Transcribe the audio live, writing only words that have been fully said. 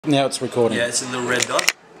Now it's recording. Yeah, it's a little red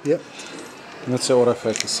dot. Yep. And that's the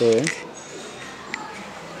autofocus there.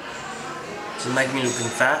 Does it make me looking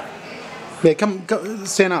fat? Yeah, come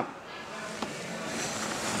stand up.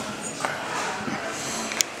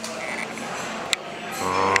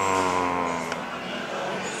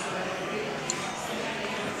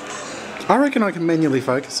 I reckon I can manually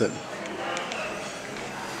focus it.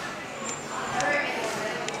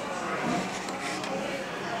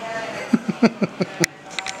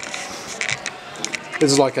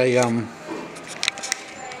 This is like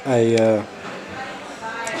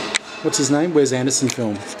what's his name? Wes Anderson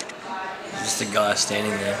film. Just a guy standing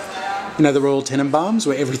there. You know, the Royal Tenenbaums,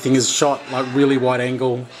 where everything is shot like really wide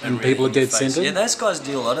angle and really people are dead centered. Yeah, those guys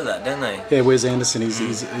do a lot of that, don't they? Yeah, Wes Anderson,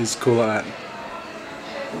 he's cool at that.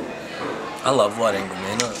 I love wide angle,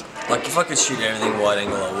 man. Like, if I could shoot everything wide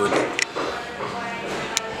angle, I would.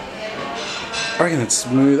 I reckon it's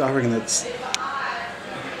smooth. I reckon it's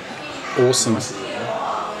awesome.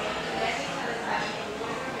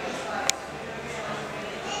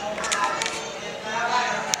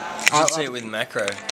 I should see it with macro.